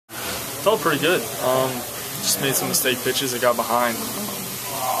Felt pretty good. Just made some mistake pitches. It got behind.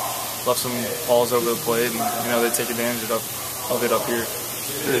 Left some balls over the plate, and they take advantage of it up here.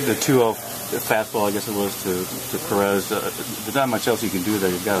 The 2-0 fastball, I guess it was, to Perez. There's not much else you can do there.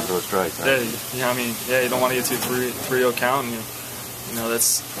 You've got to throw a strike. Right? You don't want to get to a 3-0 count. And,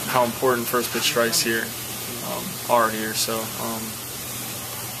 that's how important first pitch strikes here are here. So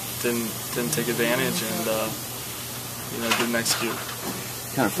didn't take advantage, and didn't execute.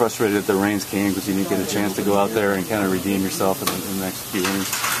 Kind of frustrated that the rains came because you didn't get a chance to go out there and kind of redeem yourself in the next few innings.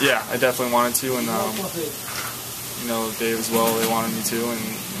 Yeah, I definitely wanted to, and Dave as well. They wanted me to,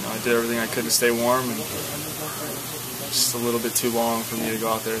 and I did everything I could to stay warm, and just a little bit too long for me to go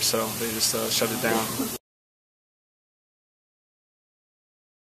out there, so they just shut it down.